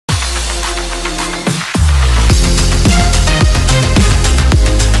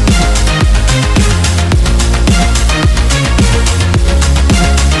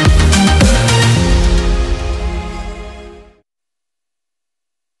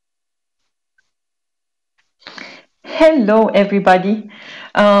Hello, everybody,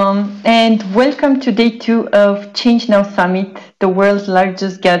 and welcome to day 2 of ChangeNOW Summit, the world's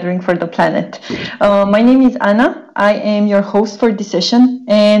largest gathering for the planet. My name is Anna. I am your host for this session,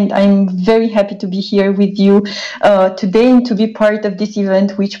 and I'm very happy to be here with you today and to be part of this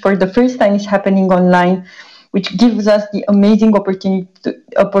event, which for the first time is happening online, which gives us the amazing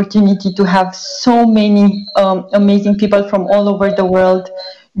opportunity to have so many amazing people from all over the world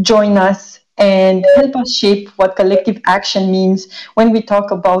join us and help us shape what collective action means when we talk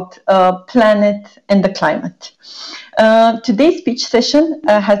about planet and the climate. Today's speech session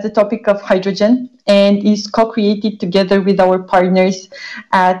has the topic of hydrogen and is co-created together with our partners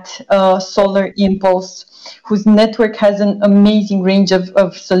at Solar Impulse, whose network has an amazing range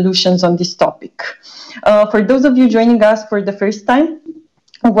of solutions on this topic. For those of you joining us for the first time,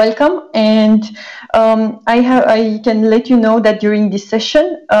 welcome, and I can let you know that during this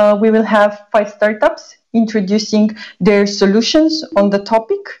session we will have 5 startups introducing their solutions on the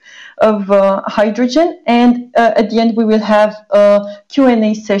topic of hydrogen, and at the end we will have a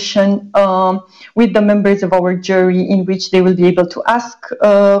Q&A session with the members of our jury in which they will be able to ask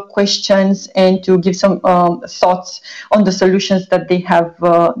questions and to give some thoughts on the solutions that they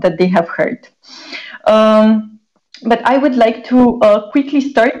have heard. But I would like to quickly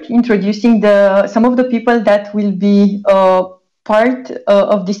start introducing some of the people that will be part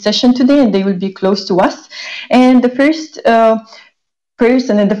of this session today, and they will be close to us. And the first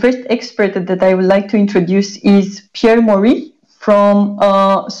person and the first expert that I would like to introduce is Pierre Maury from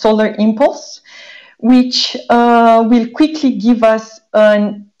Solar Impulse, which will quickly give us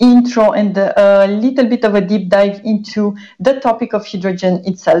an intro and a little bit of a deep dive into the topic of hydrogen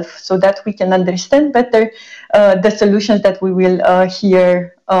itself, so that we can understand better the solutions that we will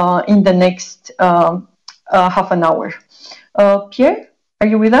hear in the next half an hour. Pierre, are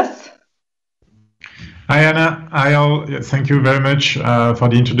you with us? Hi Anna, thank you very much for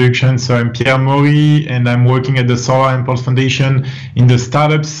the introduction. So I'm Pierre Maury and I'm working at the Solar Impulse Foundation in the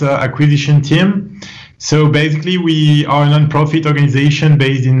startups acquisition team. So basically we are a non-profit organization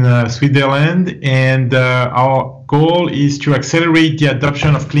based in Switzerland, and our goal is to accelerate the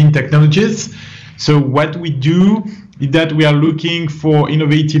adoption of clean technologies. So what we do is that we are looking for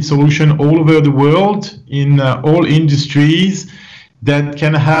innovative solutions all over the world in all industries that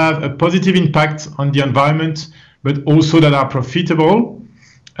can have a positive impact on the environment, but also that are profitable.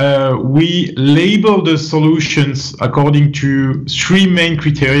 We label the solutions according to 3 main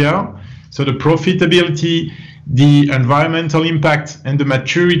criteria. So the profitability, the environmental impact, and the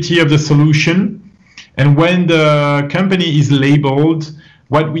maturity of the solution. And when the company is labeled,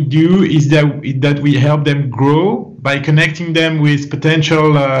 what we do is that we help them grow by connecting them with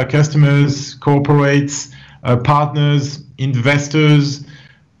potential customers, corporates, partners, investors,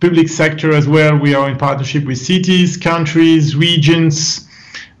 public sector as well. We are in partnership with cities, countries, regions,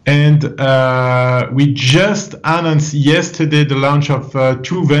 and we just announced yesterday the launch of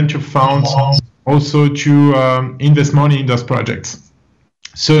 2 venture funds also to invest money in those projects.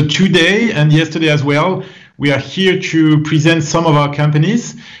 So today and yesterday as well, we are here to present some of our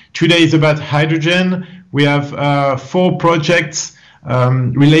companies. Today is about hydrogen. We have 4 projects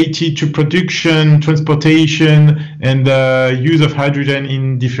related to production, transportation, and use of hydrogen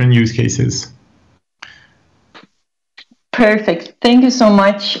in different use cases. Perfect. Thank you so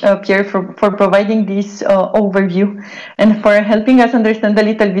much, Pierre, for providing this overview and for helping us understand a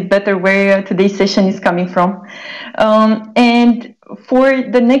little bit better where today's session is coming from. And for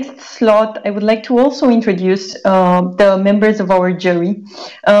the next slot, I would like to also introduce the members of our jury.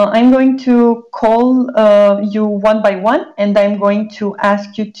 I'm going to call you one by one, and I'm going to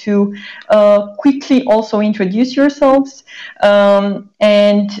ask you to quickly also introduce yourselves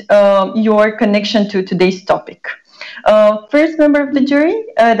and your connection to today's topic. First member of the jury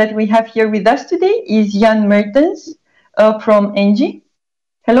that we have here with us today is Jan Mertens from ENGIE.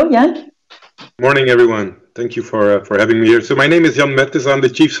 Hello, Jan. Morning, everyone. Thank you for having me here. So my name is Jan Mertens. I'm the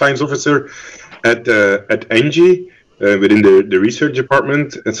Chief Science Officer at ENGIE within the research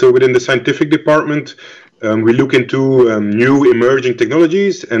department. And so within the scientific department, we look into new emerging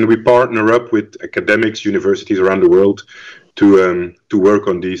technologies, and we partner up with academics, universities around the world to work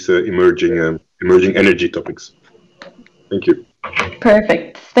on these emerging energy topics. Thank you.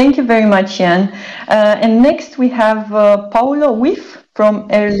 Perfect. Thank you very much, Jan. And next we have Paulo Whiff from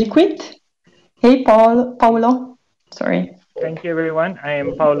Air Liquid. Hey, Paulo. Sorry. Thank you, everyone. I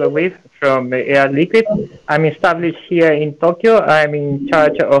am Paulo Whiff from Air Liquid. I'm established here in Tokyo. I'm in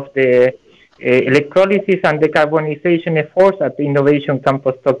charge of the electrolysis and decarbonization efforts at the Innovation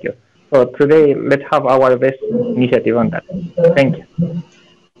Campus Tokyo. So today, let's have our best initiative on that. Thank you.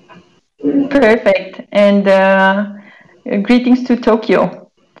 Perfect. And greetings to Tokyo,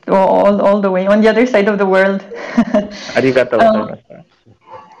 all the way on the other side of the world. Arigato gozaimashita.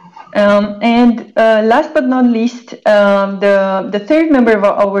 And last but not least, the third member of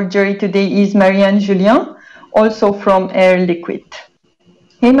our jury today is Marianne Julien, also from Air Liquide.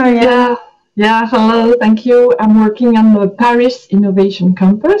 Hey, Marianne. Yeah, hello, thank you. I'm working on the Paris Innovation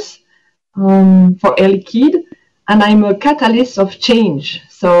Campus for Air Liquide, and I'm a catalyst of change.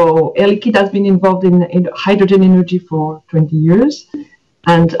 So Air Liquide has been involved in hydrogen energy for 20 years,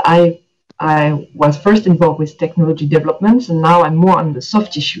 and I was first involved with technology developments, and now I'm more on the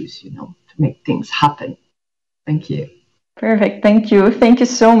soft issues, to make things happen. Thank you. Perfect. Thank you. Thank you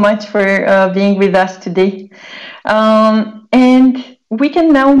so much for being with us today. And we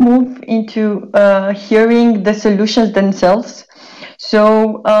can now move into hearing the solutions themselves.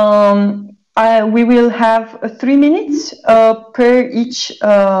 So we will have 3 minutes per each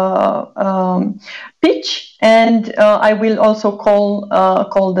pitch, and I will also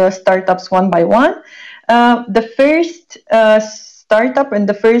call the startups one by one. The first startup and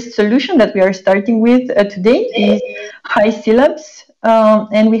the first solution that we are starting with today is High Syllabs,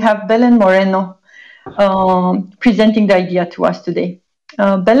 and we have Belen Moreno presenting the idea to us today.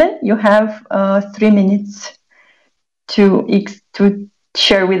 Belen, you have 3 minutes to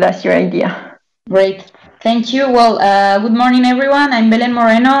share with us your idea. Great. Thank you. Well, good morning, everyone. I'm Belen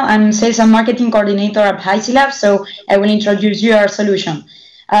Moreno. I'm Sales and Marketing Coordinator at High Syllabs, so I will introduce you our solution.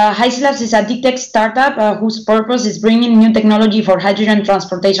 High Syllabs is a deep tech startup whose purpose is bringing new technology for hydrogen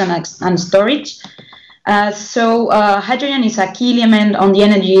transportation and storage. Hydrogen is a key element on the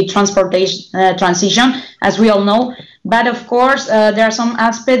energy transportation transition, as we all know. But of course, there are some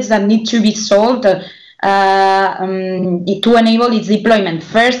aspects that need to be solved to enable its deployment.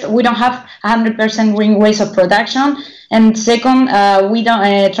 First, we don't have 100% green ways of production, and second,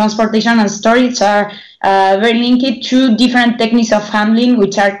 transportation and storage are very linked to different techniques of handling,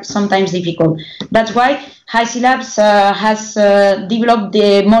 which are sometimes difficult. That's why High Syllabs has developed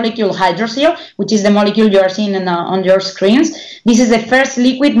the molecule hydrocell, which is the molecule you are seeing on your screens. This is the first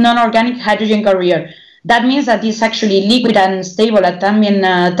liquid non-organic hydrogen carrier. That means that it's actually liquid and stable at ambient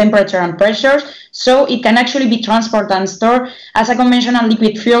temperature and pressure, so it can actually be transported and stored as a conventional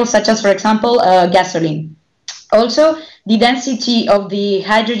liquid fuel, such as, for example, gasoline. Also, the density of the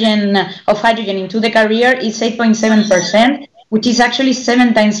hydrogen into the carrier is 8.7%, which is actually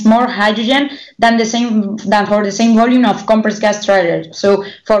 7 times more hydrogen than for the same volume of compressed gas trailers. So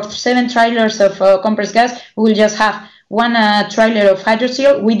for 7 trailers of compressed gas, we will just have 1 trailer of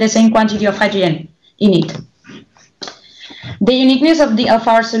hydrocell with the same quantity of hydrogen in it. The uniqueness of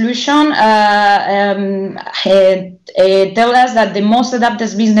our solution tell us that the most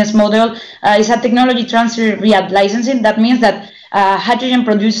adapted business model is a technology transfer via licensing. That means that hydrogen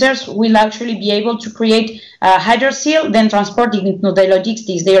producers will actually be able to create hydrocell, then transport it into the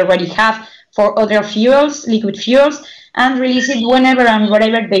logistics they already have for other fuels, liquid fuels, and release it whenever and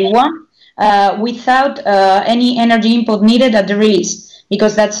wherever they want without any energy input needed at the release.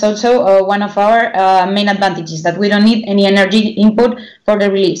 Because that's also one of our main advantages, that we don't need any energy input for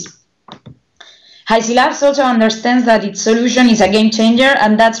the release. High Syllabs also understands that its solution is a game changer,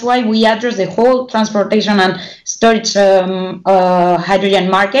 and that's why we address the whole transportation and storage hydrogen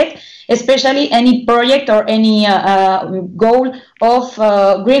market, especially any project or any goal of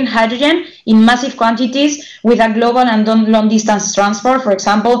green hydrogen in massive quantities with a global and long-distance transport, for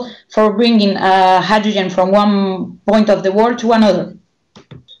example, for bringing hydrogen from one point of the world to another.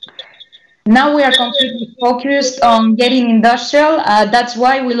 Now we are completely focused on getting industrial. That's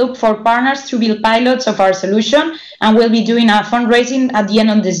why we look for partners to build pilots of our solution, and we'll be doing a fundraising at the end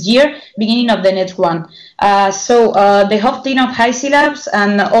of this year, beginning of the next one. The whole team of High Syllabs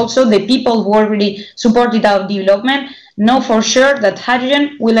and also the people who already supported our development know for sure that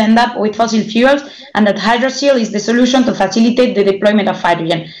hydrogen will end up with fossil fuels, and that hydrocell is the solution to facilitate the deployment of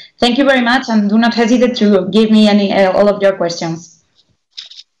hydrogen. Thank you very much, and do not hesitate to give me all of your questions.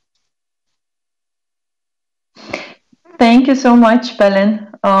 Thank you so much, Belen.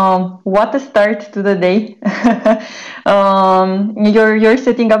 What a start to the day. You're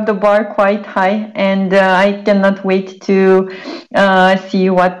setting up the bar quite high, and I cannot wait to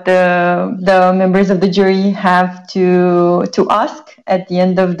see what the members of the jury have to ask at the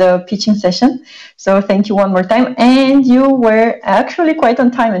end of the pitching session. So thank you one more time. And you were actually quite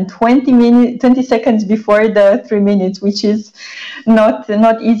on time, and 20 seconds before the 3 minutes, which is not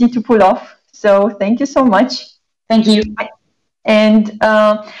easy to pull off. So thank you so much. Thank you. And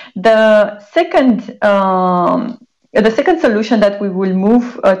the second solution that we will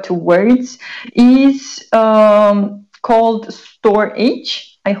move towards is called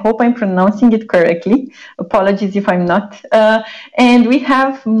storage. I hope I'm pronouncing it correctly. Apologies if I'm not. And we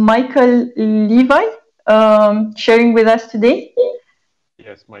have Michael Levi sharing with us today.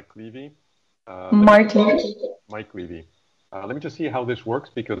 Yes, Mike Levy. Mark Levy. Mike Levy. Let me just see how this works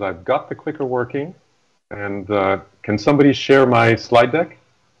because I've got the clicker working. And can somebody share my slide deck?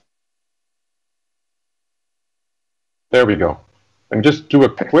 There we go. And just do a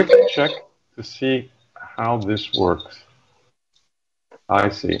quick check to see how this works. I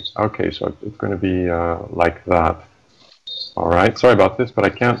see. Okay, so it's going to be like that. All right. Sorry about this, but I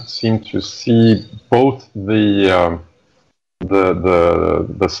can't seem to see both the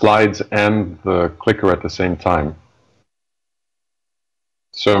slides and the clicker at the same time.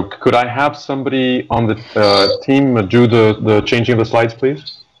 So could I have somebody on the team do the changing of the slides,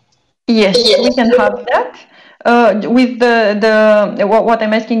 please? Yes, we can have that. With what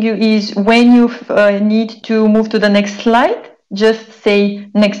I'm asking you is when you need to move to the next slide, just say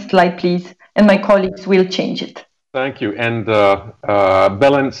next slide, please, and my colleagues will change it. Thank you. And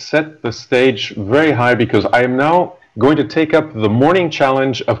Belen set the stage very high because I am now going to take up the morning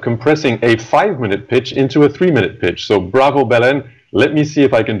challenge of compressing a 5-minute pitch into a 3-minute pitch. So bravo, Belen. Let me see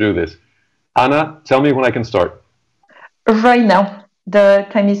if I can do this. Anna, tell me when I can start. Right now. The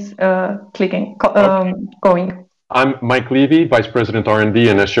time is going. I'm Mike Levy, Vice President R&D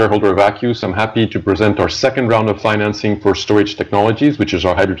and a shareholder of Accius. I'm happy to present our second round of financing for Storage Technologies, which is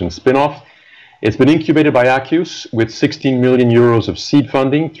our hydrogen spin-off. It's been incubated by Accius with 16 million euros of seed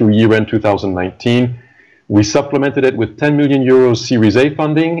funding through year-end 2019. We supplemented it with 10 million euros Series A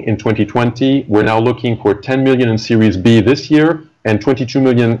funding in 2020. We're now looking for 10 million in Series B this year and 22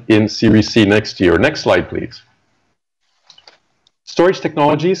 million in Series C next year. Next slide, please. Storage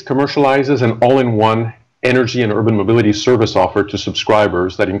Technologies commercializes an all-in-one energy and urban mobility service offer to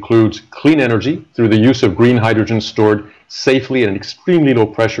subscribers that includes clean energy through the use of green hydrogen stored safely and at extremely low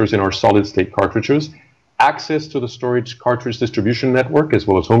pressures in our solid-state cartridges, access to the storage cartridge distribution network as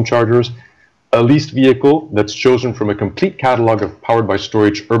well as home chargers, a leased vehicle that's chosen from a complete catalog of powered by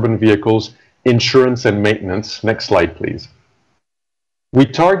storage urban vehicles, insurance and maintenance. Next slide, please. We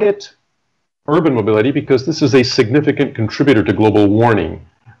target urban mobility because this is a significant contributor to global warming,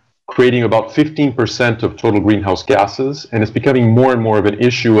 creating about 15% of total greenhouse gases, and it's becoming more and more of an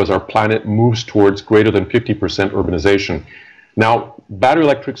issue as our planet moves towards greater than 50% urbanization. Now, battery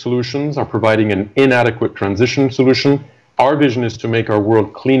electric solutions are providing an inadequate transition solution. Our vision is to make our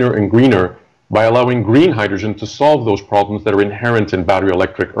world cleaner and greener by allowing green hydrogen to solve those problems that are inherent in battery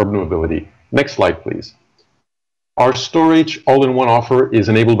electric urban mobility. Next slide, please. Our storage all-in-one offer is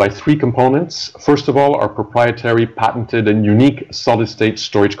enabled by 3 components. First of all, our proprietary, patented, and unique solid-state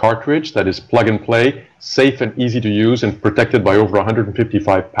storage cartridge that is plug-and-play, safe and easy to use, and protected by over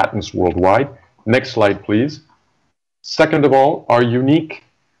 155 patents worldwide. Next slide, please. Second of all, our unique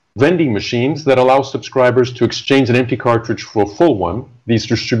vending machines that allow subscribers to exchange an empty cartridge for a full one. These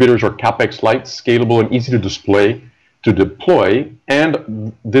distributors are CapEx light, scalable, and easy to deploy,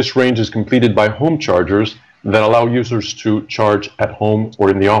 and this range is completed by home chargers that allow users to charge at home or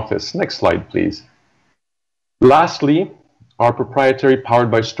in the office. Next slide, please. Lastly, our proprietary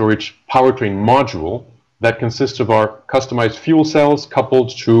powered by storage powertrain module that consists of our customized fuel cells coupled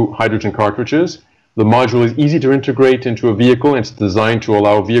to hydrogen cartridges. The module is easy to integrate into a vehicle and it's designed to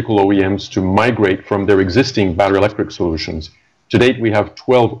allow vehicle OEMs to migrate from their existing battery electric solutions. To date, we have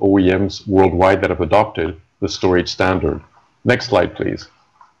 12 OEMs worldwide that have adopted the storage standard. Next slide, please.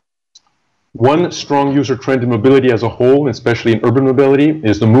 One strong user trend in mobility as a whole, especially in urban mobility,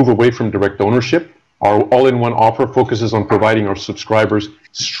 is the move away from direct ownership. Our all-in-one offer focuses on providing our subscribers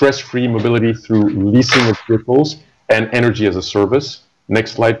stress-free mobility through leasing of vehicles and energy as a service.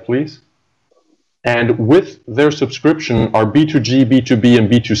 Next slide, please. And with their subscription, our B2G, B2B, and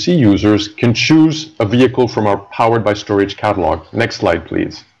B2C users can choose a vehicle from our Powered by Storage catalog. Next slide,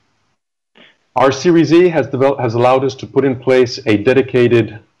 please. Our Series A has allowed us to put in place a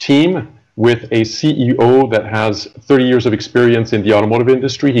dedicated team with a CEO that has 30 years of experience in the automotive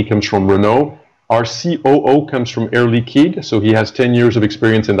industry. He comes from Renault. Our COO comes from Air Liquide, so he has 10 years of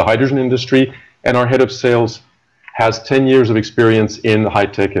experience in the hydrogen industry. And our head of sales has 10 years of experience in the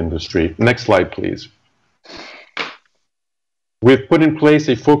high-tech industry. Next slide, please. We've put in place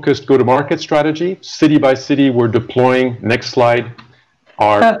a focused go-to-market strategy. City by city, we're deploying. Next slide.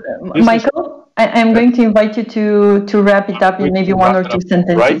 Michael? I'm going to invite you to wrap it up in maybe 1 or 2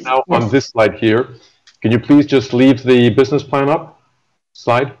 sentences. Right now, yes. On this slide here, can you please just leave the business plan up?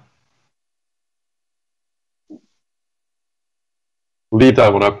 Slide. Leave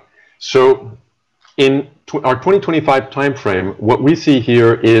that one up. So in our 2025 timeframe, what we see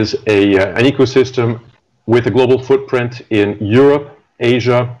here is an ecosystem with a global footprint in Europe,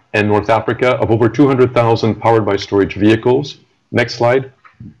 Asia, and North Africa of over 200,000 powered by storage vehicles. Next slide.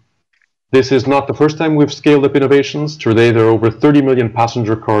 This is not the first time we've scaled up innovations. Today, there are over 30 million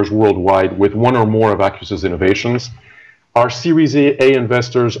passenger cars worldwide with one or more of Accius's innovations. Our Series A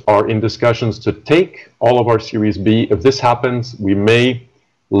investors are in discussions to take all of our Series B. If this happens, we may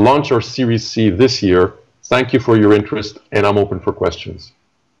launch our Series C this year. Thank you for your interest, and I'm open for questions.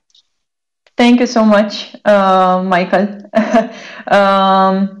 Thank you so much, Michael.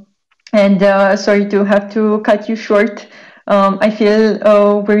 Sorry to have to cut you short. I feel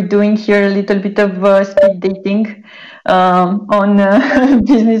we're doing here a little bit of speed dating on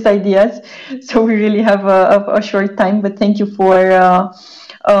business ideas, so we really have a short time. But thank you for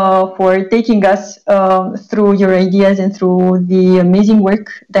taking us through your ideas and through the amazing work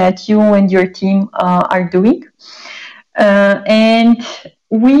that you and your team are doing. And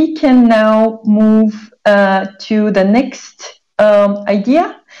we can now move to the next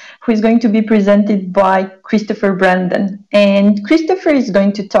idea, who is going to be presented by Christopher Brandon. And Christopher is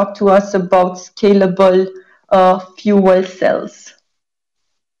going to talk to us about scalable fuel cells.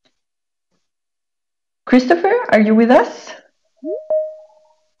 Christopher, are you with us?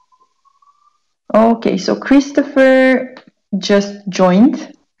 Okay, so Christopher just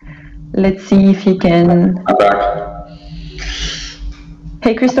joined. Let's see if he can. I'm back.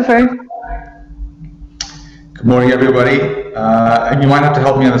 Hey, Christopher. Good morning, everybody. And you might have to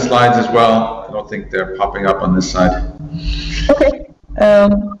help me on the slides as well. I don't think they're popping up on this side. Okay.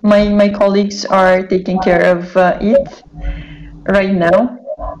 My colleagues are taking care of it right now.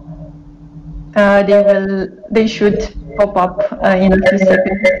 They should pop up in a few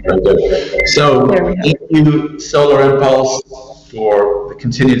seconds. So thank you, Solar Impulse, for the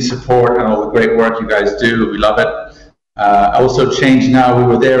continued support and all the great work you guys do. We love it. Also, ChangeNOW. We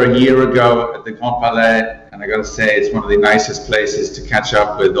were there a year ago at the Grand Palais, and I got to say, it's one of the nicest places to catch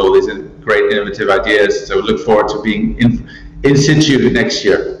up with all these great innovative ideas. So we look forward to being in situ next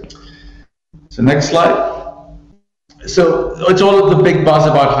year. So next slide. So it's all of the big buzz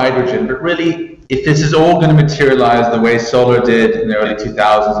about hydrogen, but really, if this is all going to materialize the way solar did in the early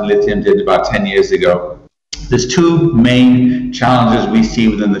 2000s and lithium did about 10 years ago, there's two main challenges we see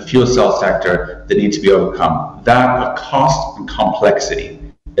within the fuel cell sector that need to be overcome. That of cost and complexity.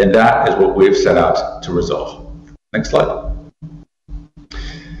 And that is what we've set out to resolve. Next slide.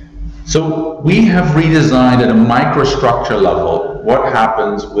 So we have redesigned at a microstructure level what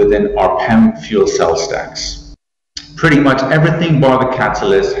happens within our PEM fuel cell stacks. Pretty much everything bar the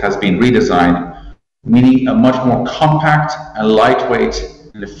catalyst has been redesigned, meaning a much more compact and lightweight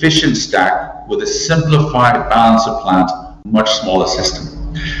and efficient stack with a simplified balance of plant, much smaller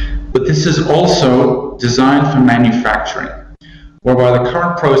system. But this is also designed for manufacturing, whereby the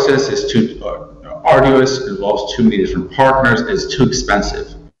current process is too arduous, involves too many different partners, is too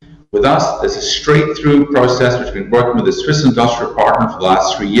expensive. With us, there's a straight-through process which we've been working with a Swiss industrial partner for the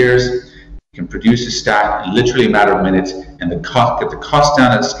last 3 years. You can produce a stack in literally a matter of minutes and get the cost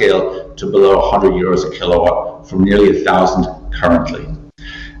down at scale to below 100 euros a kilowatt from nearly 1,000 currently.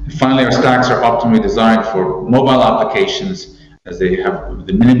 And finally, our stacks are optimally designed for mobile applications as they have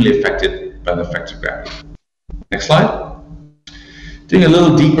been minimally affected by the effects of gravity. Next slide. Doing a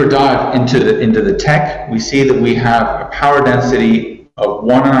little deeper dive into the tech, we see that we have a power density of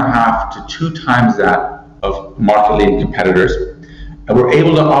 1.5 to 2 times that of market-leading competitors. And we're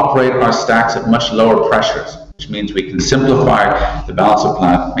able to operate our stacks at much lower pressures, which means we can simplify the balance of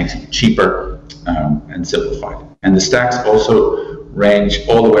plant, makes it cheaper and simplified. And the stacks also range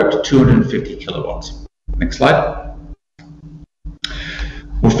all the way up to 250 kilowatts. Next slide.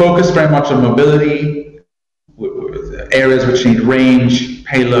 We're focused very much on mobility, areas which need range,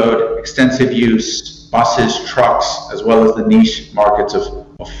 payload, extensive use, buses, trucks, as well as the niche markets of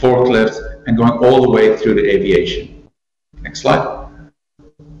forklifts, and going all the way through to aviation. Next slide.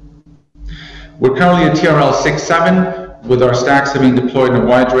 We're currently at TRL 6.7, with our stacks having deployed in a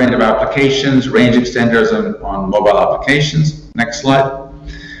wide range of applications, range extenders on mobile applications. Next slide.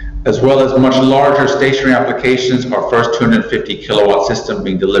 As well as much larger stationary applications, our first 250 kilowatt system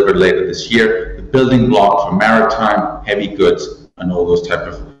being delivered later this year, the building block for maritime, heavy goods, and all those type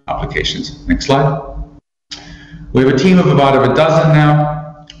of applications. Next slide. We have a team of about a dozen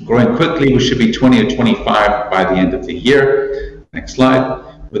now, growing quickly. We should be 20 to 25 by the end of the year. Next slide.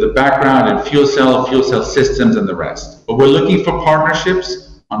 With a background in fuel cell systems, and the rest. But we're looking for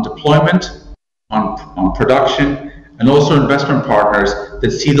partnerships on deployment, on production, and also investment partners that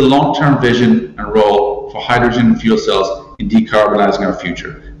see the long-term vision and role for hydrogen and fuel cells in decarbonizing our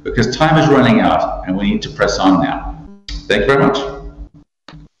future. Because time is running out, and we need to press on now. Thank you very much.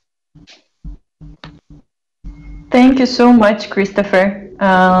 Thank you so much, Christopher.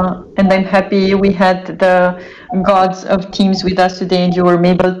 And I'm happy we had the gods of Teams with us today, and you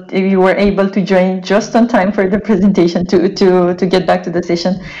were able to join just on time for the presentation to get back to the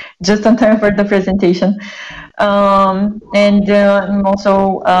session, just on time for the presentation. And I'm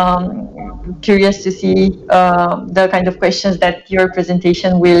also curious to see the kind of questions that your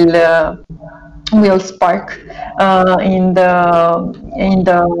presentation will spark in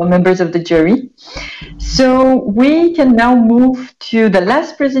the members of the jury. So we can now move to the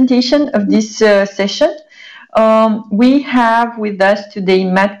last presentation of this session. We have with us today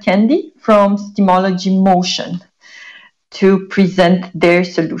Matt Candy from Steamology Motion to present their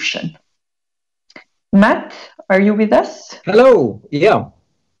solution. Matt, are you with us? Hello, yeah.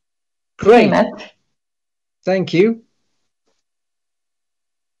 Great. Hey, Matt. Thank you.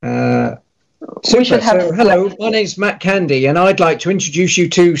 Super. So, hello, my name's Matt Candy, and I'd like to introduce you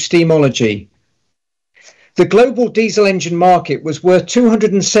to Steamology. The global diesel engine market was worth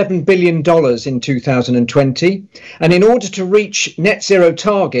 $207 billion in 2020, and in order to reach net zero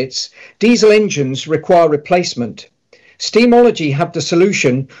targets, diesel engines require replacement. Steamology have the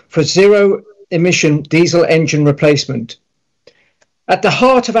solution for zero-emission diesel engine replacement. At the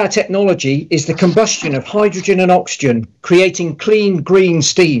heart of our technology is the combustion of hydrogen and oxygen, creating clean green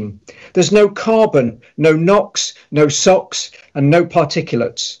steam. There's no carbon, no NOx, no SOx, and no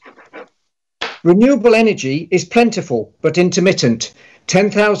particulates. Renewable energy is plentiful but intermittent.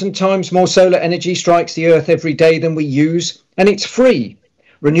 10,000 times more solar energy strikes the earth every day than we use, and it's free.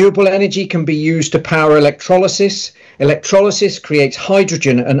 Renewable energy can be used to power electrolysis. Electrolysis creates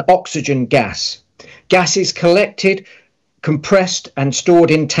hydrogen and oxygen gas. Gas is collected, compressed and stored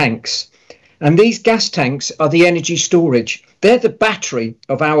in tanks. And these gas tanks are the energy storage. They're the battery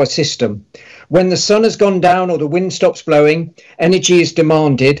of our system. When the sun has gone down or the wind stops blowing, energy is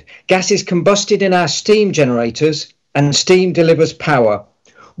demanded, gas is combusted in our steam generators, and steam delivers power.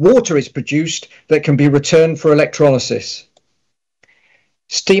 Water is produced that can be returned for electrolysis.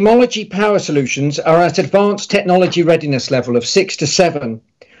 Steamology power solutions are at advanced technology readiness level of 6 to 7.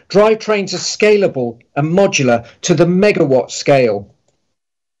 Drivetrains are scalable and modular to the megawatt scale.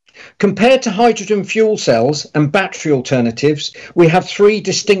 Compared to hydrogen fuel cells and battery alternatives, we have 3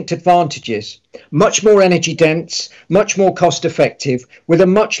 distinct advantages: much more energy dense, much more cost effective, with a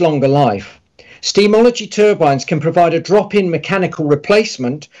much longer life. Steamology turbines can provide a drop-in mechanical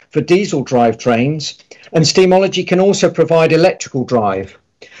replacement for diesel drivetrains, and Steamology can also provide electrical drive.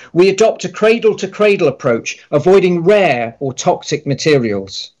 We adopt a cradle-to-cradle approach, avoiding rare or toxic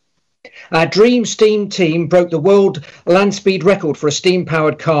materials. Our Dream Steam team broke the world land speed record for a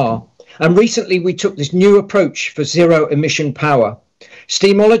steam-powered car, and recently we took this new approach for zero-emission power.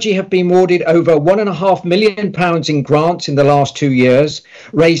 Steamology have been awarded over £1.5 million in grants in the last 2 years,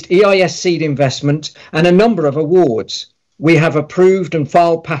 raised EIS seed investment, and a number of awards. We have approved and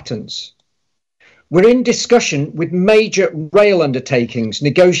filed patents. We're in discussion with major rail undertakings,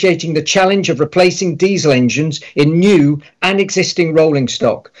 negotiating the challenge of replacing diesel engines in new and existing rolling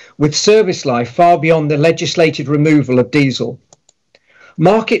stock, with service life far beyond the legislated removal of diesel.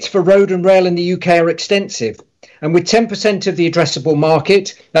 Markets for road and rail in the UK are extensive, and with 10% of the addressable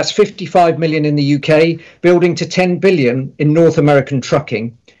market, that's 55 million in the UK, building to 10 billion in North American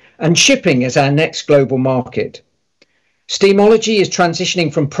trucking, and shipping as our next global market. Steamology is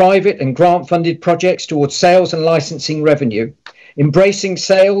transitioning from private and grant-funded projects towards sales and licensing revenue, embracing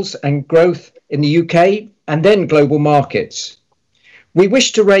sales and growth in the UK and then global markets. We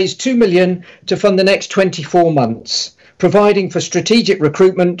wish to raise 2 million to fund the next 24 months, providing for strategic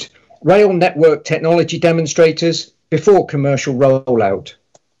recruitment, rail network technology demonstrators before commercial rollout.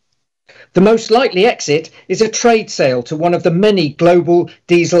 The most likely exit is a trade sale to one of the many global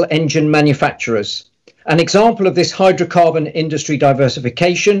diesel engine manufacturers. An example of this hydrocarbon industry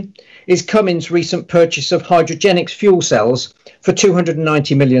diversification is Cummins' recent purchase of hydrogenics fuel cells for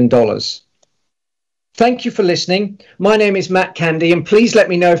 $290 million. Thank you for listening. My name is Matt Candy, and please let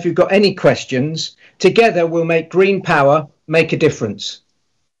me know if you've got any questions. Together we'll make green power make a difference.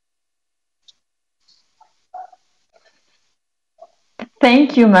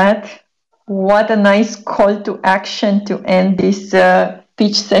 Thank you, Matt. What a nice call to action to end this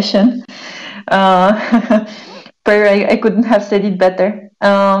pitch session. I couldn't have said it better.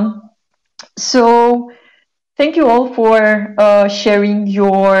 So thank you all for sharing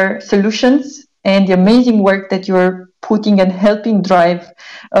your solutions and the amazing work that you're putting and helping drive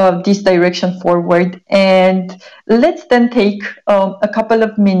this direction forward. And let's then take a couple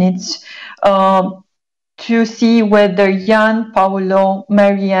of minutes to see whether Jan, Paolo,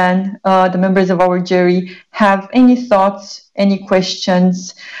 Marianne, the members of our jury, have any thoughts, any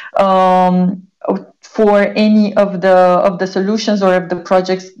questions for any of the solutions or of the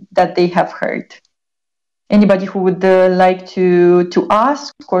projects that they have heard. Anybody who would like to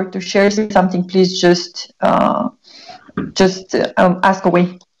ask or to share something, please just ask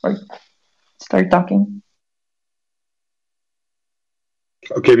away or start talking.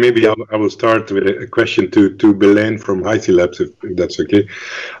 Okay, maybe I will start with a question to Belen from HiC Labs, if that's okay.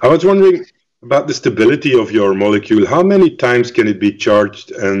 I was wondering about the stability of your molecule. How many times can it be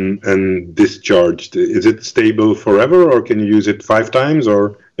charged and discharged? Is it stable forever, or can you use it 5 times,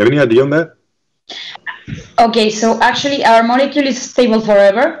 or have any idea on that? Okay, so actually our molecule is stable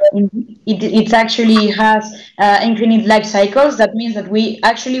forever. It actually has infinite life cycles. That means that we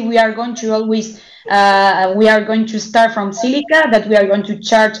are going to always we are going to start from silica that we are going to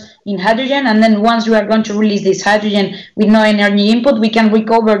charge in hydrogen, and then once we are going to release this hydrogen with no energy input, we can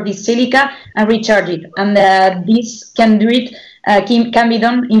recover this silica and recharge it. And this can do it can be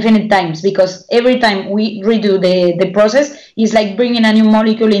done infinite times, because every time we redo the process is like bringing a new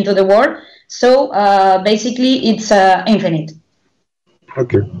molecule into the world. So basically, it's infinite.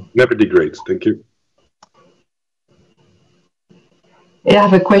 Okay, never degrades. Thank you. I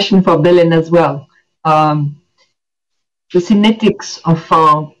have a question for Belen as well. The kinetics of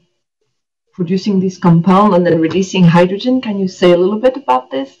producing this compound and then releasing hydrogen. Can you say a little bit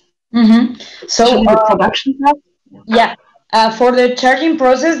about this? So the production part? Yeah. For the charging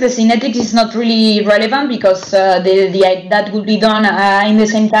process, the kinetics is not really relevant, because that would be done in the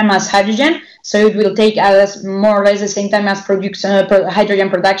same time as hydrogen. So it will take us more or less the same time as hydrogen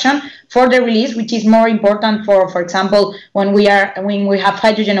production. For the release, which is more important for example, when we have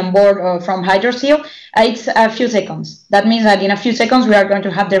hydrogen on board from hydroxyl, it's a few seconds. That means that in a few seconds we are going to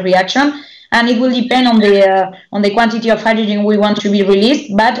have the reaction, and it will depend on the quantity of hydrogen we want to be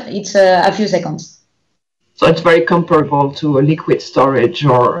released, but it's a few seconds. So it's very comparable to a liquid storage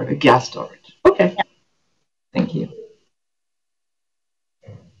or a gas storage. Okay. Yeah. Thank you.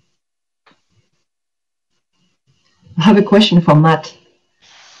 I have a question for Matt.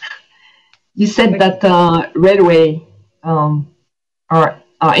 You said that Redway are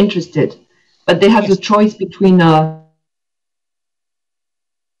interested, but they have the choice between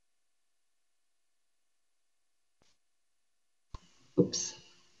oops,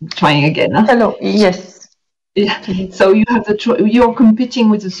 I'm trying again. Huh? Hello. Yes. Yeah. So you have you're competing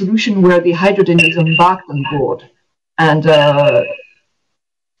with a solution where the hydrogen is embarked on board, and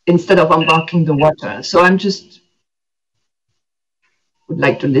instead of embarking the water. So I'm just would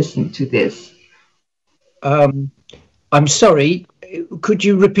like to listen to this. I'm sorry. Could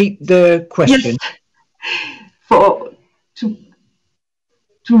you repeat the question? Yes.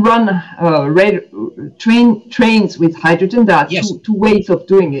 To run trains with hydrogen, there are two ways of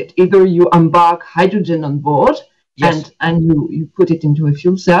doing it. Either you embark hydrogen on board and you put it into a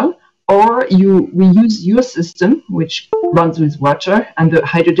fuel cell, or we use your system, which runs with water, and the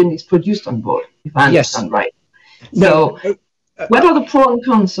hydrogen is produced on board, if I understand right. So what are the pros and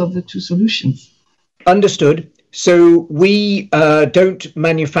cons of the two solutions? Understood. So we don't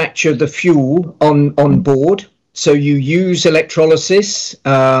manufacture the fuel on board. So you use electrolysis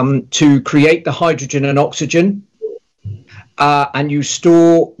to create the hydrogen and oxygen, and you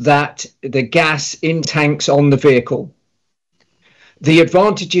store the gas in tanks on the vehicle. The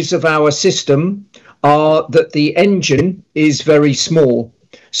advantages of our system are that the engine is very small.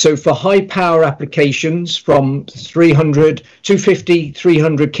 So for high power applications from 250,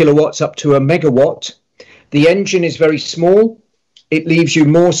 300 kilowatts up to a megawatt, the engine is very small. It leaves you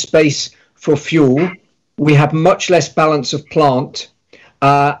more space for fuel. We have much less balance of plant.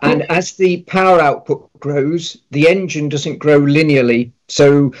 And as the power output grows, the engine doesn't grow linearly.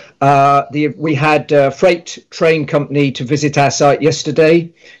 So we had a freight train company to visit our site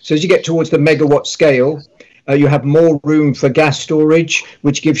yesterday. So as you get towards the megawatt scale, you have more room for gas storage,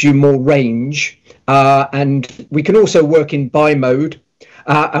 which gives you more range. And we can also work in bi-mode.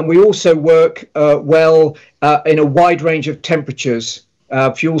 And we also work well in a wide range of temperatures.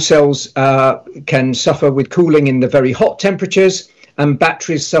 Fuel cells can suffer with cooling in the very hot temperatures, and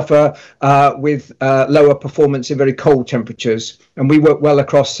batteries suffer with lower performance in very cold temperatures. And we work well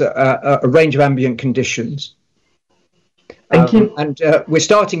across a range of ambient conditions. Thank you. And we're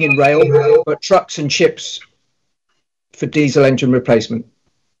starting in rail, but trucks and ships for diesel engine replacement.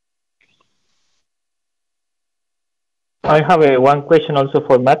 I have one question also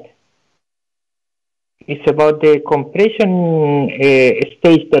for Matt. It's about the compression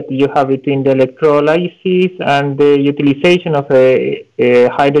stage that you have between the electrolysis and the utilization of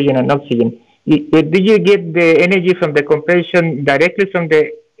hydrogen and oxygen. Did you get the energy from the compression directly from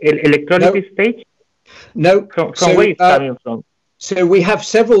the electrolysis stage? No. From where it's coming from? So we have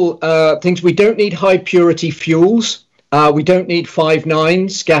several things. We don't need high purity fuels. We don't need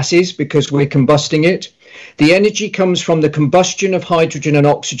 5-9s gases because we're combusting it. The energy comes from the combustion of hydrogen and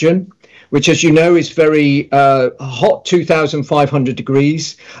oxygen, which, as you know, is very hot, 2,500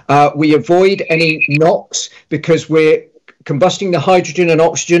 degrees. We avoid any NOx because we're combusting the hydrogen and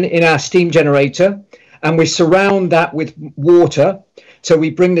oxygen in our steam generator, and we surround that with water. So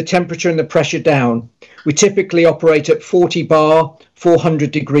we bring the temperature and the pressure down. We typically operate at 40 bar, 400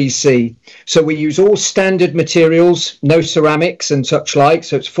 degrees C. So we use all standard materials, no ceramics and such like.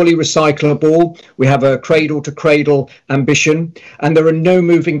 So it's fully recyclable. We have a cradle to cradle ambition, and there are no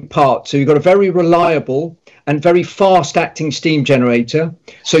moving parts. So you've got a very reliable and very fast acting steam generator.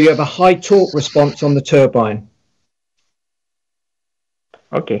 So you have a high torque response on the turbine.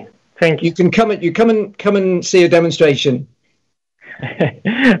 Okay, thank you. You can come and see a demonstration.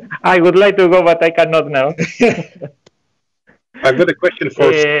 I would like to go, but I cannot now. I've got a question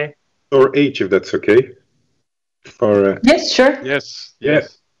for H, if that's okay. Yes, sure. Yes.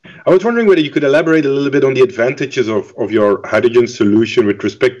 I was wondering whether you could elaborate a little bit on the advantages of your hydrogen solution with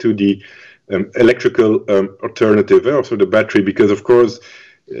respect to the electrical alternative, also the battery, because of course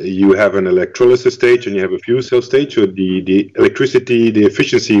you have an electrolysis stage and you have a fuel cell stage, so the electricity, the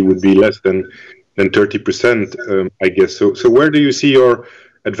efficiency would be less than 30%, I guess. So where do you see your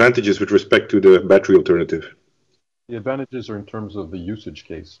advantages with respect to the battery alternative? The advantages are in terms of the usage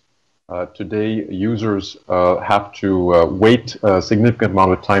case. Today, users have to wait a significant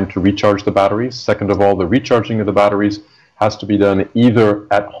amount of time to recharge the batteries. Second of all, the recharging of the batteries has to be done either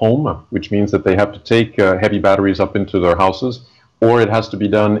at home, which means that they have to take heavy batteries up into their houses, or it has to be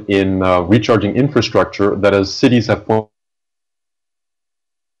done in recharging infrastructure that, as cities have put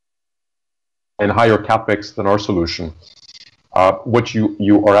and higher capex than our solution. What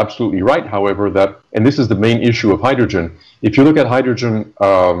you are absolutely right, however, that, and this is the main issue of hydrogen, if you look at hydrogen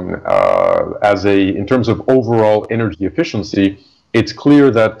in terms of overall energy efficiency, it's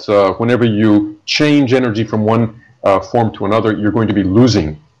clear that whenever you change energy from one form to another, you're going to be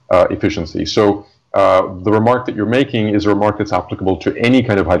losing efficiency. So the remark that you're making is a remark that's applicable to any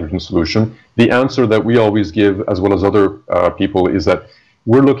kind of hydrogen solution. The answer that we always give, as well as other people, is that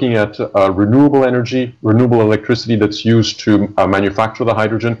we're looking at renewable energy, renewable electricity that's used to manufacture the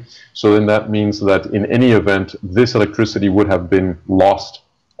hydrogen. So then that means that in any event, this electricity would have been lost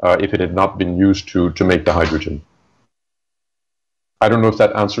if it had not been used to make the hydrogen. I don't know if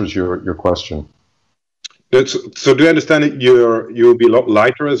that answers your question. So do you understand that you'll be a lot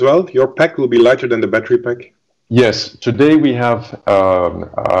lighter as well? Your pack will be lighter than the battery pack? Yes, today we have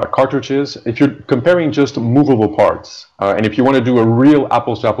cartridges. If you're comparing just movable parts, and if you want to do a real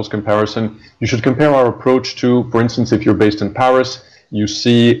apples-to-apples comparison, you should compare our approach to, for instance, if you're based in Paris, you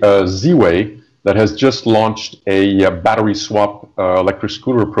see Z-Way that has just launched a battery swap electric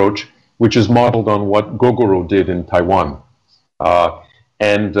scooter approach, which is modeled on what Gogoro did in Taiwan.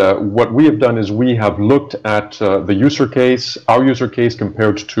 And what we have done is we have looked at the user case, our user case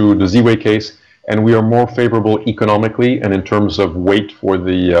compared to the Z-Way case, and we are more favorable economically and in terms of weight for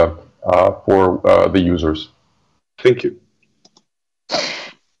the users. Thank you.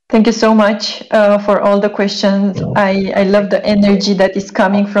 Thank you so much for all the questions. I love the energy that is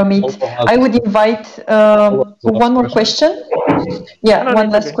coming from it. I would invite one more question. Yeah, one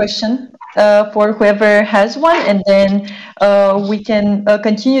last question for whoever has one, and then we can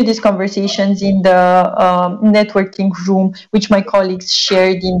continue these conversations in the networking room, which my colleagues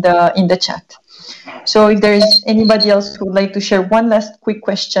shared in the chat. So if there's anybody else who would like to share one last quick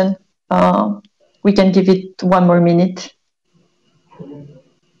question, we can give it one more minute.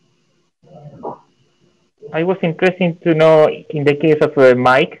 I was interested to know, in the case of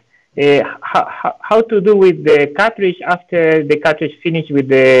Mike, how to do with the cartridge after the cartridge finished with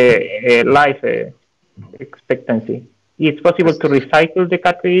the life expectancy. It's possible to recycle the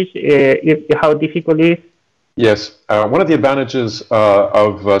cartridge? How difficult it is? Yes. One of the advantages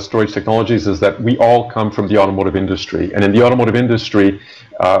of storage technologies is that we all come from the automotive industry. And in the automotive industry,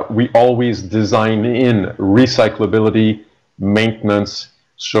 we always design in recyclability, maintenance.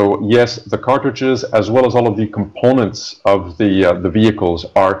 So yes, the cartridges, as well as all of the components of the vehicles,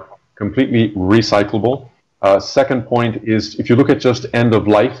 are completely recyclable. Second point is, if you look at just end of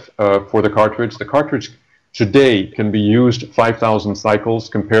life for the cartridge today can be used 5,000 cycles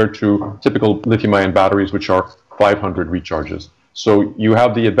compared to typical lithium-ion batteries, which are 500 recharges. So you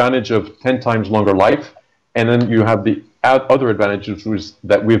have the advantage of 10 times longer life, and then you have the other advantages, which is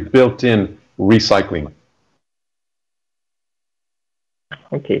that we've built in recycling.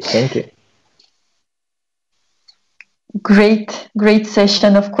 Okay, thank you. Great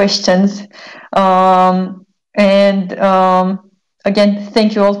session of questions. again,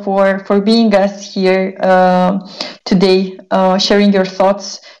 thank you all for being us here today, sharing your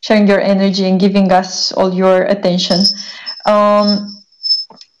thoughts, sharing your energy, and giving us all your attention.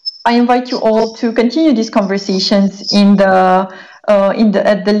 I invite you all to continue these conversations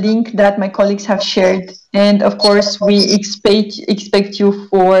at the link that my colleagues have shared. And of course, we expect you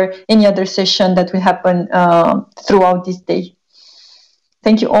for any other session that will happen throughout this day.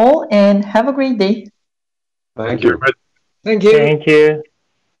 Thank you all and have a great day. Thank you. Thank you. Thank you.